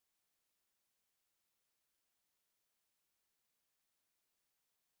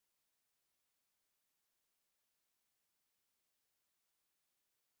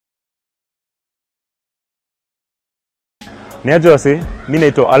Niaje wase, mimi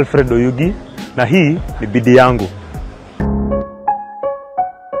naitwa Alfred Oyugi na hii ni Bidii yangu.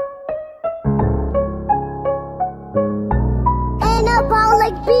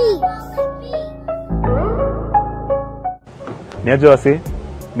 Niaje wase,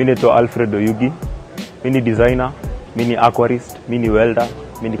 mimi naitwa Alfred Oyugi. Mimi ni designer, mimi ni aquarist, mimi ni welder,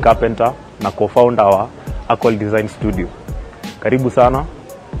 mimi ni carpenter na co-founder wa Aquarlds Design Studio. Karibu sana,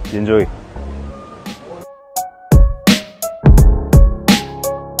 enjoy.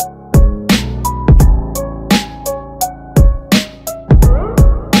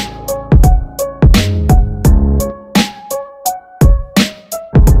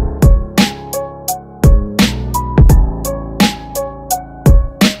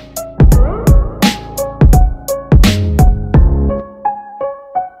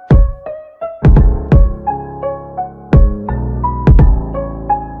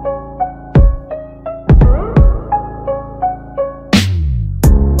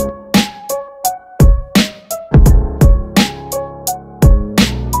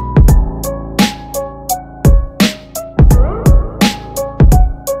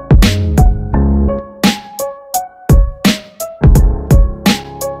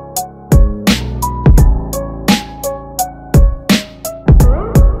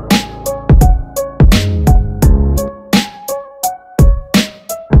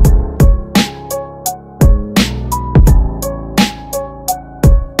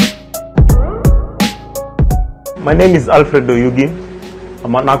 My name is Alfred Oyugi.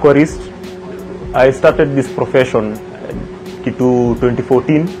 I'm an aquarist. I started this profession in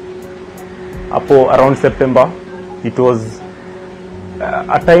 2014. Around September. It was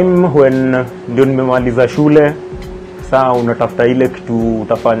a time when ndio nimemaliza shule. Saa unatafuta ile kitu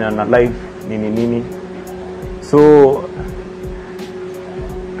utafanya na life nini. So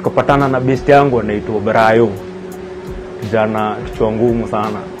tukapatana na best yangu anaitwa Brayo. Kijana kichwa ngumu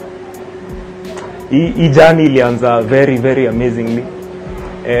sana. Hii journey ilianza very amazingly.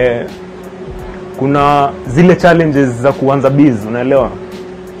 Kuna zile challenges za kuanza biz, unaelewa?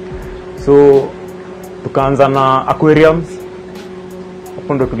 So tukaanza na aquariums.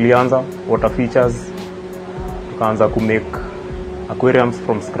 Hapo ndo tulianza water features. Tukaanza ku make aquariums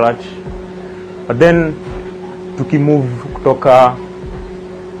from scratch. But then tukimove kutoka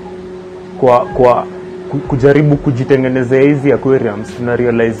kwa kujaribu kujitengenezea hizi aquariums, tuna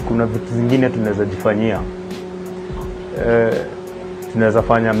realize kuna vitu zingine tunaweza jifanyia. Tunaweza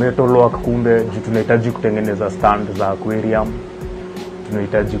fanya metal work, kumbe tunahitaji kutengeneza stand za aquarium,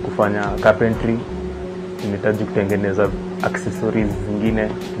 tunahitaji kufanya carpentry, tunahitaji kutengeneza accessories zingine,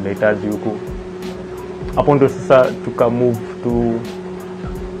 tunahitaji huku. Hapo ndo sasa tuka move to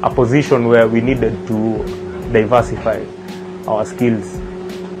a position where we needed to diversify our skills.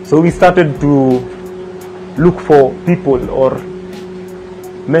 So we started to look for people or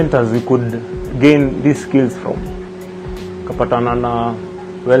mentors we could gain these skills from. Kapatana na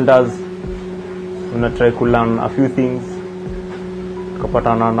welders, una try to learn a few things.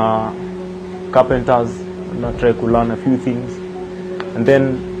 Kapatana na carpenters, una try to learn a few things. And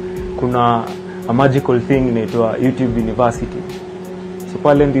then kuna a magical thing inaitwa YouTube University. So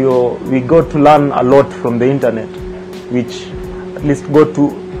pale ndio we got to learn a lot from the internet, which at least got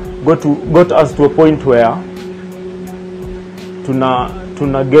us to a point where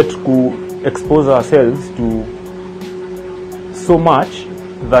tuna get to expose ourselves to so much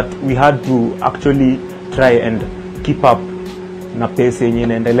that we had to actually try and keep up na pace yenye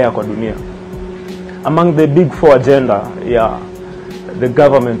inaendelea kwa dunia. Among the big four agenda the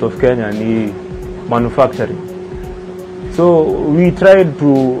government of Kenya ni manufacturing. So we tried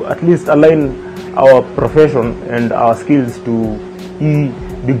to at least align our profession and our skills to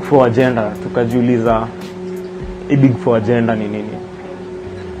big four agenda. Tukajiuliza big four agenda ni nini?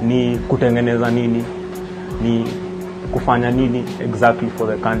 Ni kutengeneza nini? Ni kufanya nini exactly for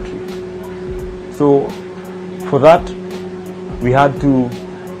the country? So for that we had to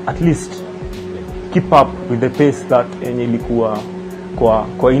at least keep up with the pace that yenye ilikuwa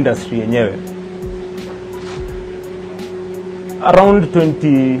kwa industry yenyewe. Around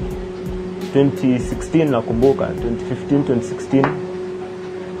 2016 nakumbuka,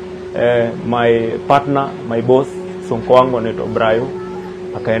 2015-2016, my partner, my boss, sonko wangu anaitwa Brayo,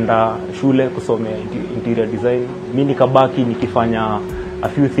 akaenda shule kusomea interior design. Mimi nikabaki nikifanya a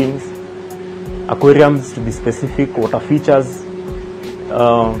few things, aquariums to be specific, water features,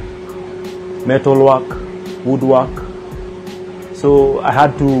 metal work, woodwork. So I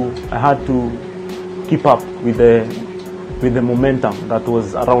had to keep up with the momentum that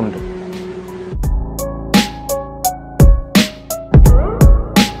was around.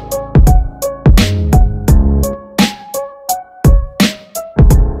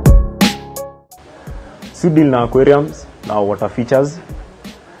 Si deal na aquariums na water features.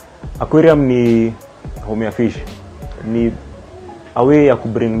 Aquarium ni home ya fish. Ni a way ya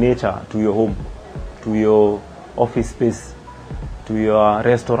bring nature to your home, to your office space, to your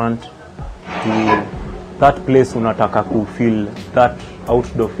restaurant, to that place unataka ku feel that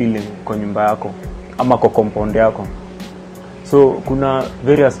outdoor feeling kwa nyumba yako ama kwa compound yako. So kuna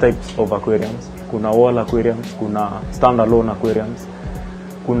various types of aquariums. Kuna wall aquariums, kuna standalone aquariums,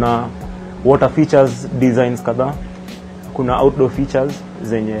 kuna water features designs kadhaa, kuna outdoor features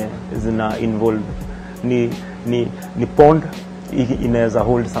zenye zina involve ni pond inaweza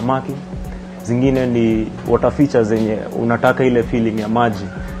hold samaki, zingine ni water features zenye unataka ile feeling ya maji,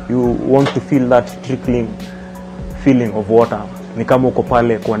 you want to feel that trickling feeling of water, ni kama uko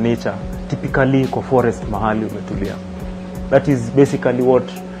pale kwa nature, typically kwa forest mahali umetulia. That is basically what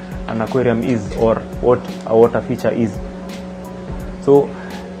an aquarium is, or what a water feature is. So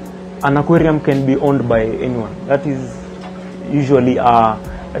an aquarium can be owned by anyone. That is usually a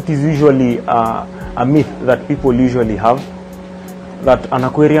myth that people usually have, that an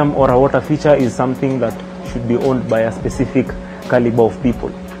aquarium or a water feature is something that should be owned by a specific caliber of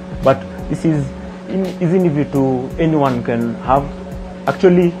people. But this is isn't if to anyone can have.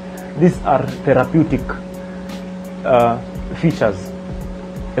 Actually, these are therapeutic features,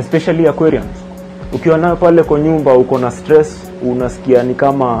 especially aquariums. Ukiwa nayo pale kwa nyumba, uko na stress, unasikia ni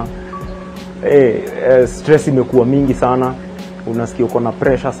kama stress imekuwa mingi sana, unasikia uko na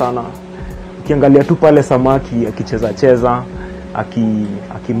pressure sana. Ukiangalia tu pale samaki akicheza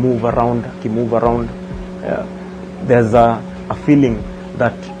move around, there's a feeling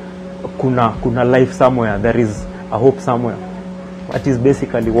that kuna life somewhere, there is a hope somewhere. That is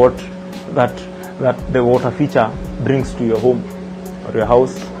basically what that the water feature brings to your home, or your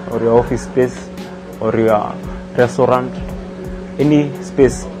house, or your office space, or your restaurant, any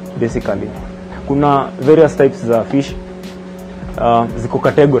space basically. Kuna various types of fish, ziko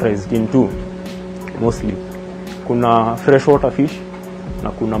categorized into mostly. Kuna freshwater fish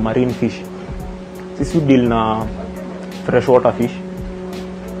na kuna marine fish. Sisi deal na freshwater fish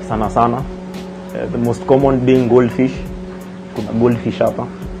sana. The most common being goldfish. Kuna goldfish hapa.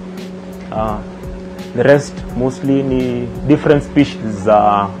 The rest mostly ni different species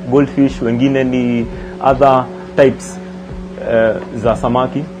za goldfish, wengine ni other types za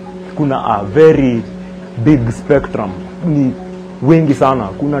samaki. Kuna a very big spectrum, ni wengi sana,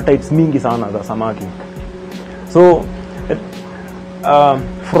 kuna types mingi sana za samaki. So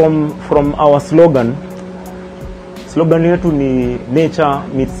from our slogan yetu ni nature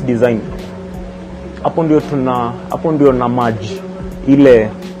meets design. Hapo ndio na merge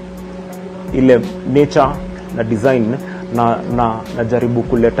ile nature na design na jaribu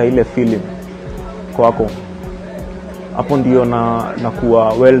kuleta ile feeling kwako. Hapo ndio na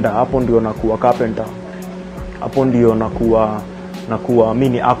kuwa welder, hapo ndio na kuwa carpenter, hapo ndio na kuwa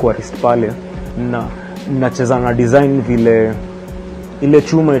mini aquarist pale, na nacheza na design vile ile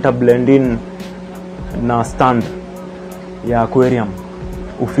chuma ita blend in na stand ya aquarium.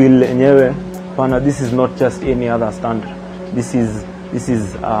 Ufeel enyewe pana, this is not just any other stand, this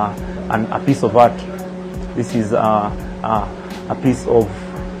is a piece of art, this is a piece of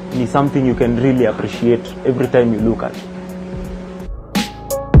ni something you can really appreciate every time you look at.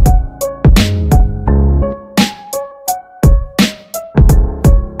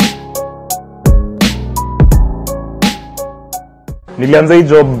 Nilianza hii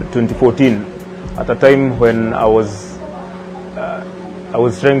job 2014 at a time when I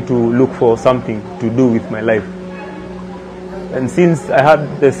was trying to look for something to do with my life, and since I had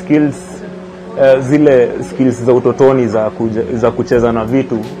the skills, zile skills za utotoni za kucheza na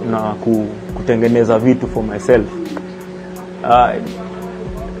vitu na kutengeneza vitu for myself,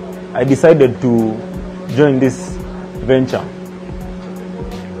 I decided to join this venture,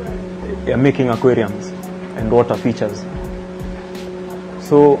 making aquariums and water features.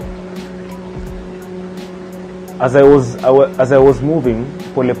 So as I was moving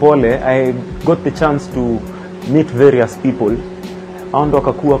pole, I got the chance to meet various people, and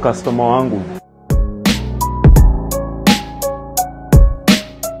wakakuwa customer wangu.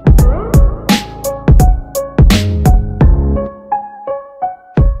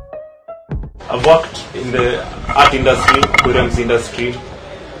 I've worked in the art industry, aquariums industry,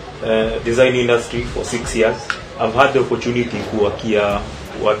 design industry for 6 years. I've had the opportunity kuwakia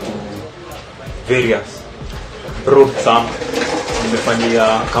watu various, broad some.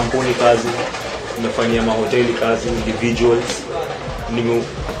 Nimefanyia kampuni kazi, nimefanyia mahoteli kazi, individuals.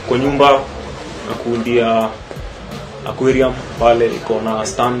 Kwa nyumba na kuundia aquarium pale, iko na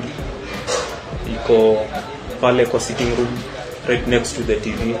stand, iko pale kwa sitting room right next to the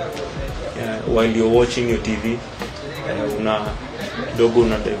TV. while you're watching your TV, una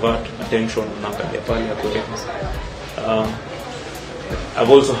divert attention unaangalia pale aquariums. I've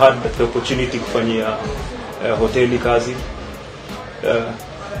also had the opportunity kufanyia hoteli kazi,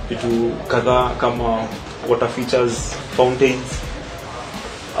 vitu kadhaa kama water features, fountains,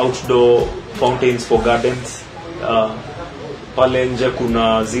 outdoor fountains for gardens. Pale nje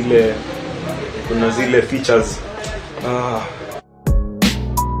kuna zile features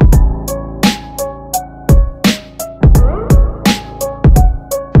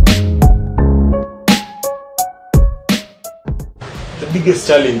the biggest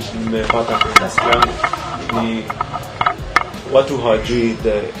challenge nimepata kwa industry yangu ni watu hawajui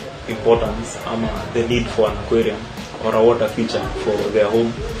the importance ama the need for an aquarium or a water feature for their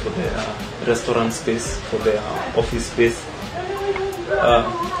home, for their restaurant space, for their office space.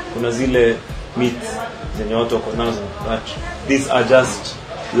 Kuna zile myths zenye watu wako nazo that these are just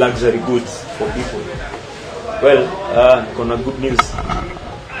luxury goods for people. Well, kuna good news.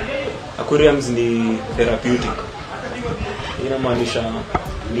 Aquariums ni therapeutic. Inamaanisha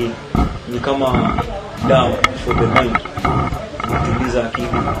ni kama dawa for the mind. Kutuliza akili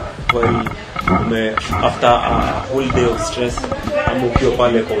while after a whole day of stress, ama ukiwa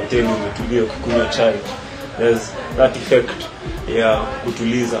pale kwa hoteli umetulia ukikunywa chai, there's that effect ya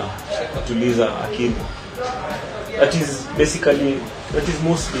kutuliza akili. That is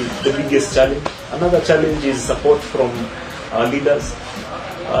mostly the biggest challenge. Another challenge is support from our leaders.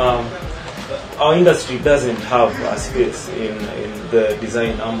 Our industry doesn't have a space in the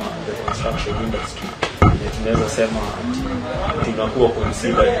design ama the construction industry. Tunaweza sema tunakuwa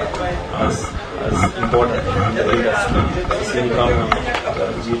considered as important in the industry. Sisi kama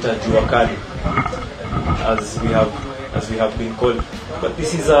jita jua kali as we have been called. But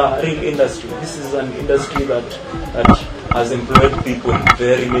this is a real industry. This is an industry that has employed people,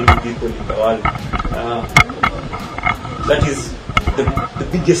 very many people in the world. That is the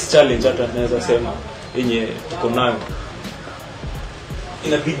biggest challenge hata naweza sema yenye tuko nayo.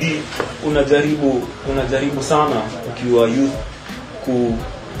 Inabidi unajaribu sana ukiwa youth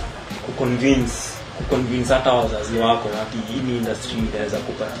convince hata wazazi wako ati hii industry inaweza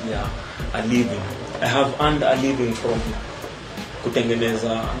kupatia a living. I have earned a living from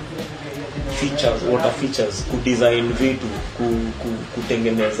kutengeneza features, water features, kudesign vitu,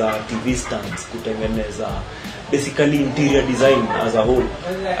 kutengeneza TV stands, kutengeneza basically interior design as a whole.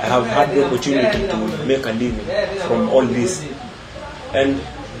 I have had the opportunity to make a living from all this. And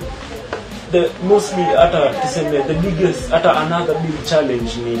mostly another big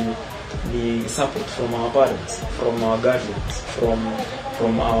challenge ni support from our parents, from our guardians,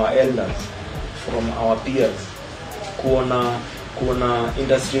 from our elders, from our peers. Kuona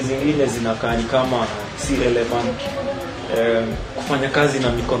industries zingine zinakaa ni kama si relevant. Kufanya kazi na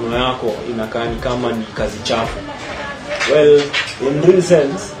mikono yako inakaa ni kama ni kazi chafu. Well, in real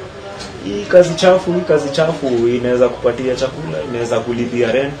sense, hii kazi chafu inaweza kupatia chakula, inaweza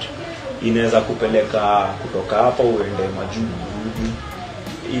kulipia rent, inaweza kupeleka kutoka hapa uende majuu.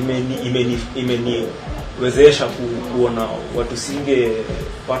 Imeniwezesha kuona watu singe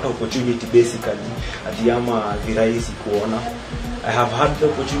pata opportunity basically atiyama virahisi kuona. I have had the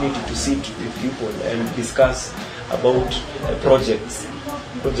opportunity to sit with people and discuss about projects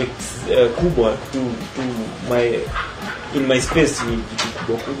kubwa in my space ni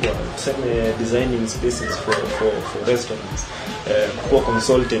kubwa tuseme designing spaces for restaurants, for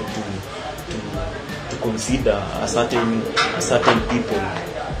consultant to consider a certain people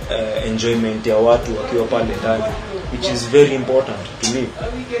enjoyment ya watu wakiwa pale ndani, which is very important to me.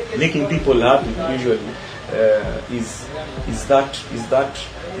 Making people happy usually is that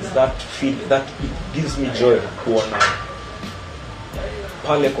feel that it gives me joy kuona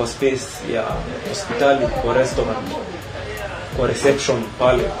pale kwa space ya hospitali, kwa restaurant, kwa reception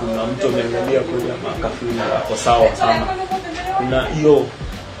pale kuna mtu ameangalia kule makafili hapo sawa sana. Kuna hiyo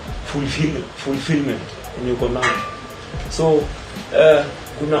fulfillment uko nayo. So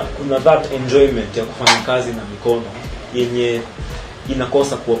kuna that enjoyment ya kufanya kazi na mikono yenye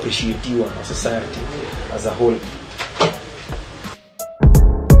inakosa kuappreciatiwa na society as a whole.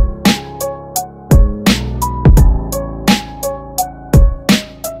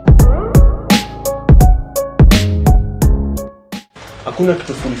 Hakuna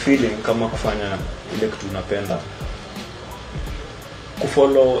kitu fulfilling kama kufanya ile kitu unapenda.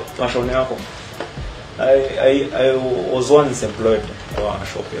 Kufollow passion yako. I was once employed for a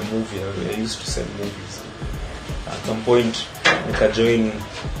shop, a movie. I used to sell movies. At some point, I joined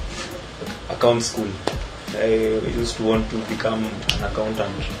account school. I used to want to become an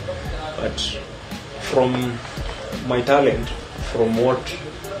accountant, but from my talent, from what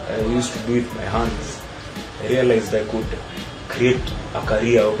I used to do with my hands, I realized I could create a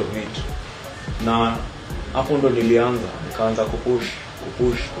career out of it. Na hapo ndo nilianza, nikaanza kupush,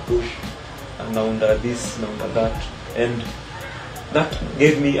 and naunda this, naunda that, and that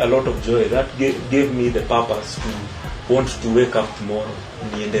gave me a lot of joy. That gave me the purpose to want to wake up tomorrow,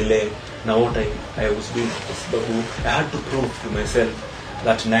 niendelee na what I was doing, kwa sababu I had to prove to myself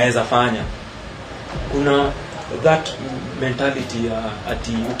that naeza fanya. Kuna that mentality ya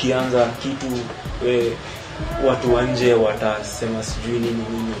ati ukianza kitu watu wanje watasema sijui nini,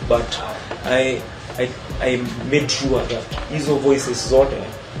 but I made sure that hizo voices zote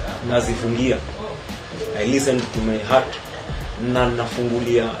nazifungia. I listened to my heart na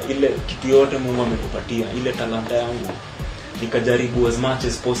nafungulia ile kitu yote Mungu amenipatia, ile talanta yangu, nikajaribu as much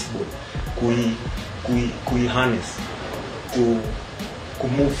as possible kui harness to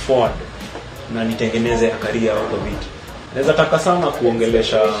move forward na nitengeneze a career out of it. Naweza taka sana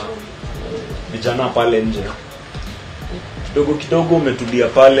kuongelesha vijana pale nje. Kidogo umetulia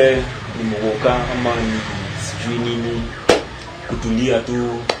pale, ni mwoka ama ni sijui nini, kutulia tu,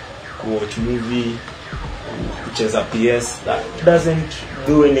 watch movie, kucheza PS. That doesn't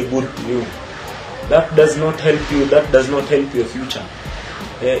do any good to you. That does not help you. That does not help your future.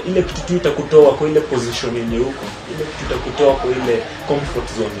 Ile kitu tu itakutoa kwa ile position yenye uko, ile kitu itakutoa kwa ile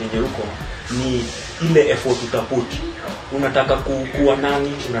comfort zone yenye uko, ni ile effort utaput. Unataka kuwa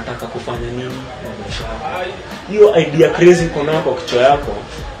nani, unataka kufanya nini na maisha yako. Hiyo idea crazy uko nayo kwa kichwa yako,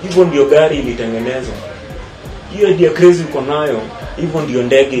 hivyo ndio gari ilitengenezwa. Hiyo idea crazy uko nayo, hivyo ndio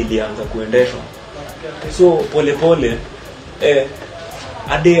ndege ilianza kuendeshwa. So pole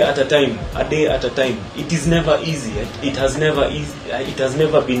a day at a time. It is never easy. It has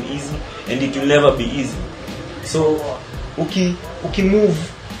never been easy, and it will never be easy. So uki move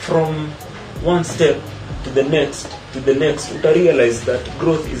from one step to the next, uta realize that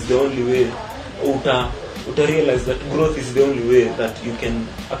growth is the only way. Uta realize that growth is the only way that you can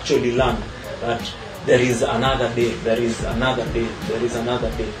actually learn that there is another day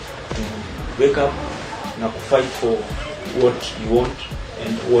to wake up na fight for what you want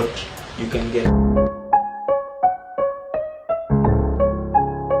and what you can get.